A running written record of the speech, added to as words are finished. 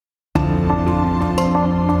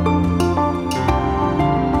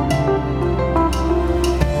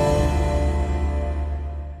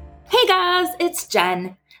it's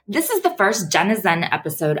Jen. This is the first Jen is Zen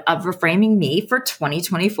episode of Reframing Me for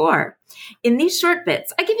 2024. In these short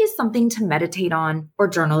bits, I give you something to meditate on or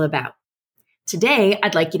journal about. Today,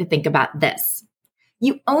 I'd like you to think about this.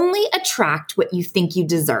 You only attract what you think you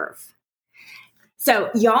deserve.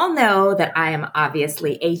 So y'all know that I am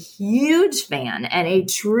obviously a huge fan and a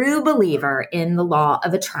true believer in the law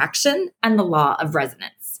of attraction and the law of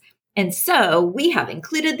resonance. And so we have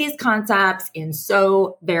included these concepts in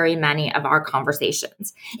so very many of our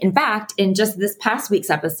conversations. In fact, in just this past week's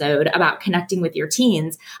episode about connecting with your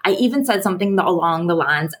teens, I even said something along the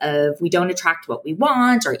lines of we don't attract what we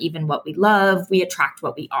want or even what we love, we attract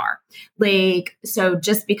what we are. So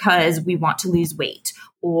just because we want to lose weight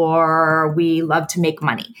or we love to make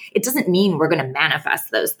money, it doesn't mean we're going to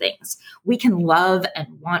manifest those things. We can love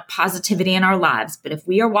and want positivity in our lives, but if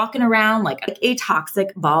we are walking around like a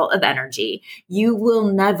toxic ball of energy, you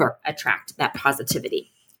will never attract that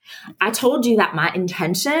positivity. I told you that my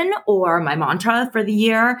intention or my mantra for the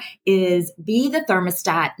year is be the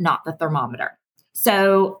thermostat, not the thermometer.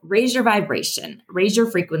 So raise your vibration, raise your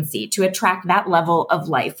frequency to attract that level of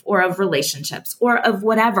life or of relationships or of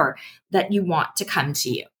whatever that you want to come to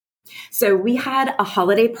you. So we had a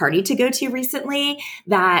holiday party to go to recently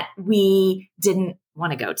that we didn't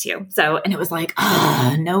want to go to. And it was like,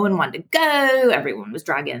 no one wanted to go. Everyone was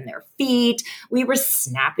dragging their feet. We were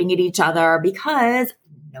snapping at each other because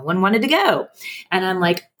no one wanted to go. And I'm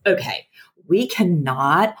like, okay, we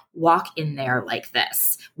cannot walk in there like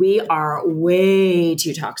this. We are way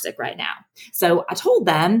too toxic right now. So I told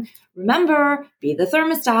them, remember, be the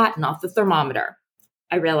thermostat, not the thermometer.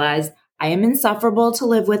 I realized I am insufferable to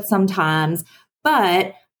live with sometimes,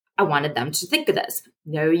 but I wanted them to think of this.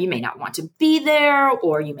 No, you may not want to be there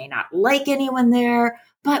or you may not like anyone there,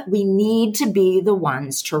 but we need to be the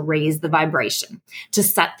ones to raise the vibration, to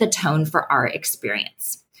set the tone for our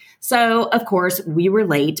experience. So, of course, we were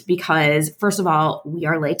late because, first of all, we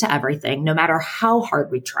are late to everything, no matter how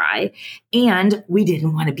hard we try. And we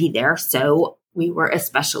didn't want to be there, so we were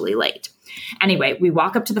especially late. Anyway, we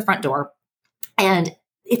walk up to the front door, and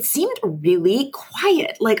it seemed really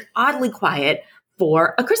quiet, like oddly quiet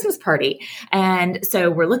for a Christmas party. And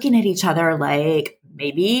so we're looking at each other like,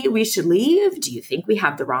 maybe we should leave. Do you think we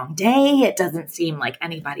have the wrong day? It doesn't seem like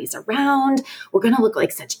anybody's around. We're going to look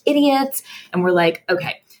like such idiots. And we're like,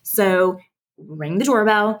 okay. So ring the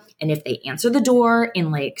doorbell. And if they answer the door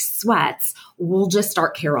in like sweats, we'll just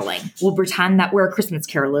start caroling. We'll pretend that we're Christmas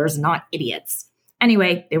carolers, not idiots.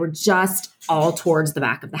 Anyway, they were just all towards the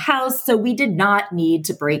back of the house. So we did not need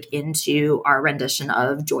to break into our rendition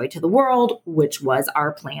of Joy to the World, which was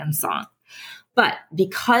our planned song. But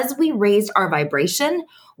because we raised our vibration,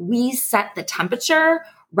 we set the temperature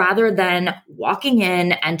rather than walking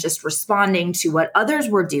in and just responding to what others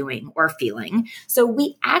were doing or feeling. So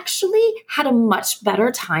we actually had a much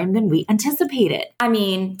better time than we anticipated. I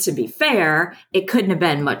mean, to be fair, it couldn't have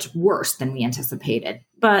been much worse than we anticipated,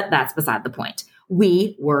 but that's beside the point.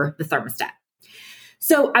 We were the thermostat.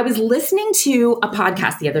 So I was listening to a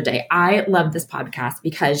podcast the other day. I love this podcast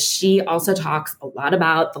because she also talks a lot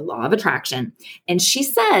about the law of attraction. And she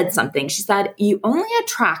said something. She said, you only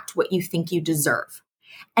attract what you think you deserve.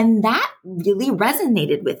 And that really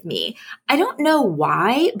resonated with me. I don't know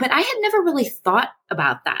why, but I had never really thought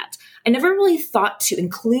about that. I never really thought to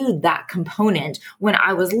include that component when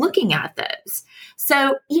I was looking at this.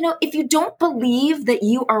 So, if you don't believe that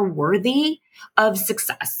you are worthy of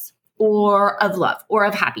success or of love or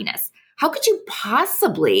of happiness, how could you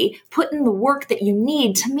possibly put in the work that you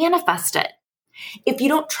need to manifest it? If you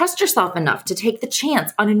don't trust yourself enough to take the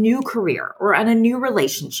chance on a new career or on a new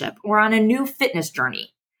relationship or on a new fitness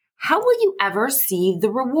journey, how will you ever see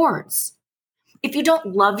the rewards? If you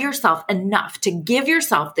don't love yourself enough to give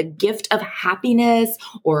yourself the gift of happiness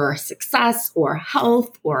or success or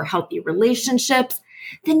health or healthy relationships,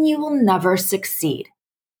 then you will never succeed.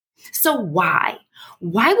 So why?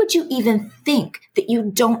 Why would you even think that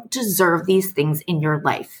you don't deserve these things in your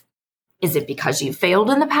life? Is it because you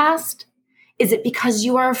failed in the past? Is it because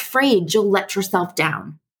you are afraid you'll let yourself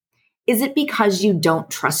down? Is it because you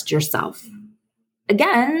don't trust yourself?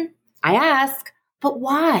 Again, I ask, but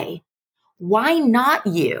why? Why not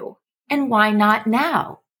you? And why not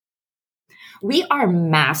now? We are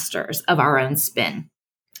masters of our own spin.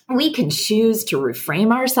 We can choose to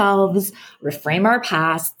reframe ourselves, reframe our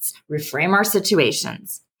pasts, reframe our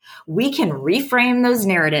situations. We can reframe those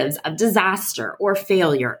narratives of disaster or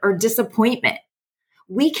failure or disappointment.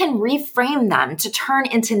 We can reframe them to turn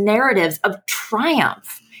into narratives of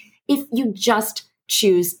triumph if you just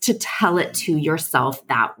choose to tell it to yourself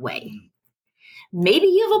that way. Maybe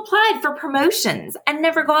you've applied for promotions and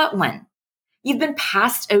never got one. you've been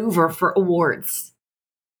passed over for awards.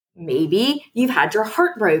 Maybe you've had your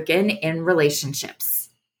heart broken in relationships.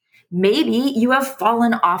 Maybe you have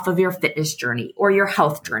fallen off of your fitness journey or your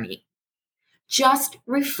health journey. Just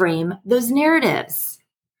reframe those narratives.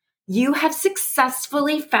 You have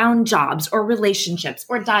successfully found jobs or relationships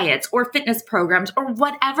or diets or fitness programs or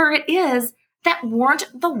whatever it is that weren't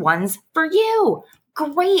the ones for you.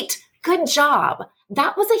 Great. Good job.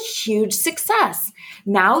 That was a huge success.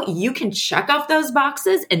 Now you can check off those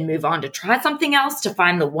boxes and move on to try something else to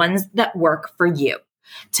find the ones that work for you,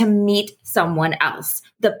 to meet someone else,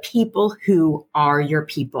 the people who are your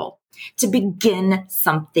people, to begin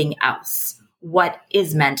something else, what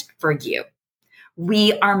is meant for you.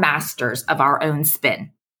 We are masters of our own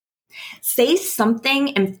spin. Say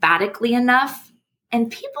something emphatically enough,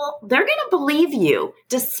 and people, they're going to believe you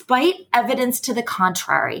despite evidence to the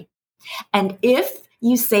contrary. And if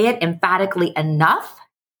you say it emphatically enough,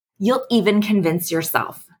 you'll even convince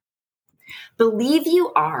yourself. Believe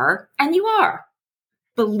you are, and you are.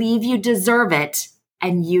 Believe you deserve it,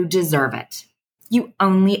 and you deserve it. You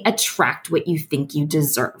only attract what you think you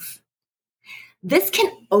deserve. This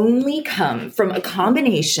can only come from a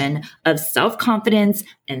combination of self-confidence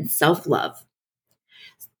and self-love.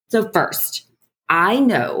 So first, I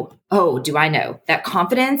know that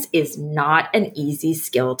confidence is not an easy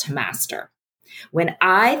skill to master. When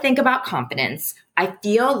I think about confidence, I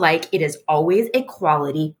feel like it is always a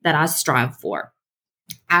quality that I strive for.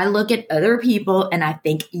 I look at other people and I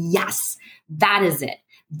think, yes, that is it.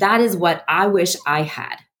 That is what I wish I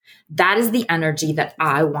had. That is the energy that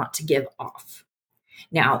I want to give off.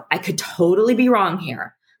 Now, I could totally be wrong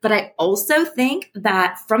here, but I also think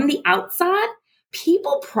that from the outside,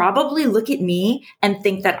 people probably look at me and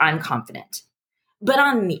think that I'm confident. But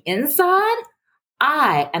on the inside,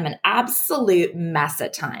 I am an absolute mess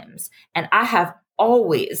at times, and I have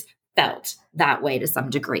always felt that way to some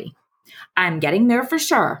degree. I'm getting there for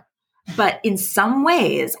sure, but in some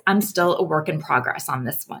ways, I'm still a work in progress on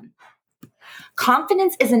this one.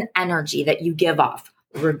 Confidence is an energy that you give off,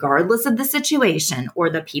 regardless of the situation or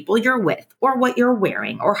the people you're with or what you're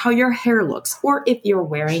wearing or how your hair looks or if you're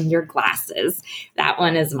wearing your glasses. That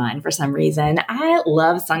one is mine for some reason. I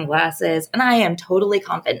love sunglasses and I am totally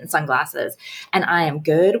confident in sunglasses and I am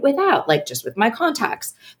good without, like just with my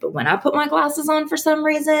contacts. But when I put my glasses on for some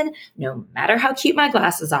reason, no matter how cute my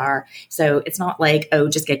glasses are, so it's not like, oh,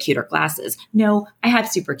 just get cuter glasses. No, I have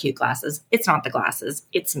super cute glasses. It's not the glasses.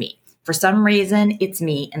 It's me. For some reason, it's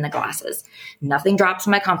me in the glasses. Nothing drops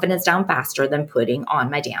my confidence down faster than putting on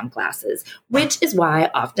my damn glasses, which is why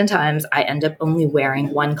oftentimes I end up only wearing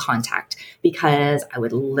one contact because I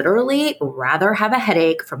would literally rather have a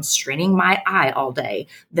headache from straining my eye all day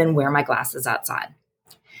than wear my glasses outside.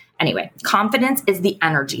 Anyway, confidence is the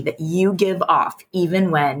energy that you give off even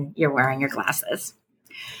when you're wearing your glasses.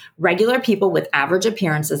 Regular people with average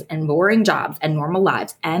appearances and boring jobs and normal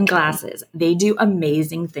lives and glasses, they do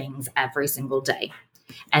amazing things every single day.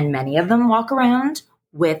 And many of them walk around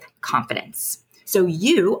with confidence. So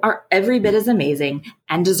you are every bit as amazing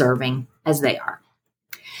and deserving as they are.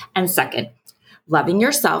 And second, loving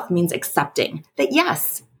yourself means accepting that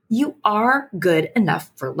yes, you are good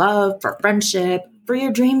enough for love, for friendship, for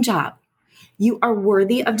your dream job. You are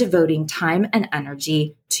worthy of devoting time and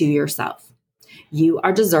energy to yourself. You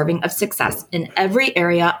are deserving of success in every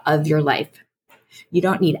area of your life. You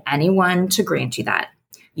don't need anyone to grant you that.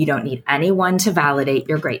 You don't need anyone to validate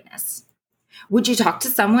your greatness. Would you talk to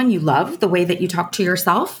someone you love the way that you talk to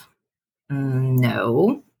yourself?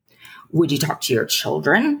 No. Would you talk to your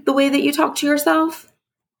children the way that you talk to yourself?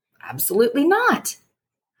 Absolutely not.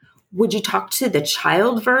 Would you talk to the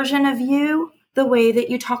child version of you the way that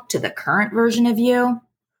you talk to the current version of you?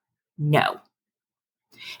 No.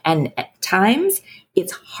 And at times,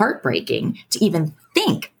 it's heartbreaking to even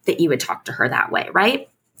think that you would talk to her that way, right?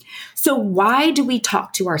 So why do we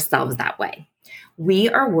talk to ourselves that way? We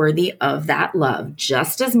are worthy of that love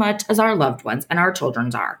just as much as our loved ones and our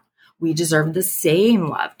children are. We deserve the same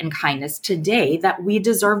love and kindness today that we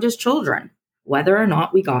deserved as children, whether or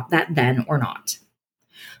not we got that then or not.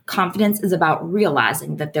 Confidence is about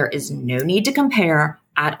realizing that there is no need to compare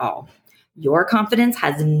at all. Your confidence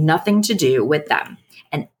has nothing to do with them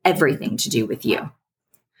and everything to do with you.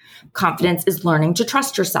 Confidence is learning to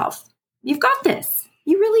trust yourself. You've got this.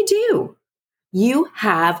 You really do. You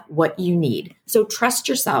have what you need. So trust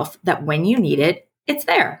yourself that when you need it, it's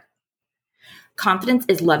there. Confidence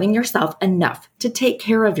is loving yourself enough to take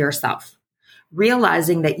care of yourself,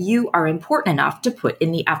 realizing that you are important enough to put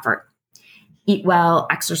in the effort. Eat well,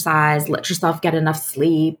 exercise, let yourself get enough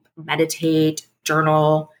sleep, meditate,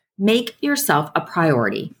 journal. Make yourself a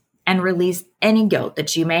priority and release any guilt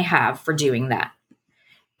that you may have for doing that.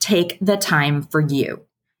 Take the time for you.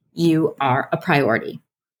 You are a priority.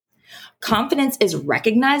 Confidence is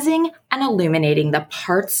recognizing and illuminating the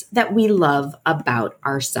parts that we love about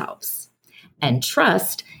ourselves. And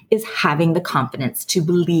trust is having the confidence to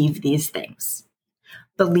believe these things.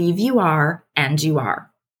 Believe you are, and you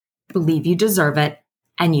are. Believe you deserve it,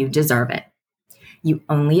 and you deserve it. You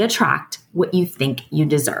only attract what you think you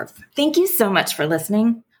deserve. Thank you so much for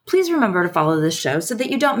listening. Please remember to follow this show so that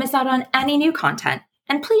you don't miss out on any new content.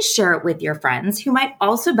 And please share it with your friends who might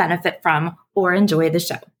also benefit from or enjoy the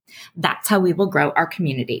show. That's how we will grow our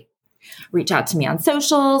community. Reach out to me on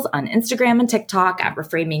socials, on Instagram and TikTok at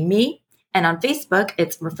Reframing Me. And on Facebook,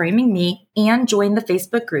 it's Reframing Me, and join the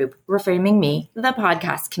Facebook group, Reframing Me, the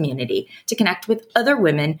podcast community, to connect with other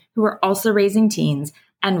women who are also raising teens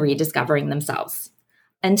and rediscovering themselves.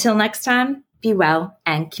 Until next time, be well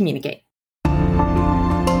and communicate.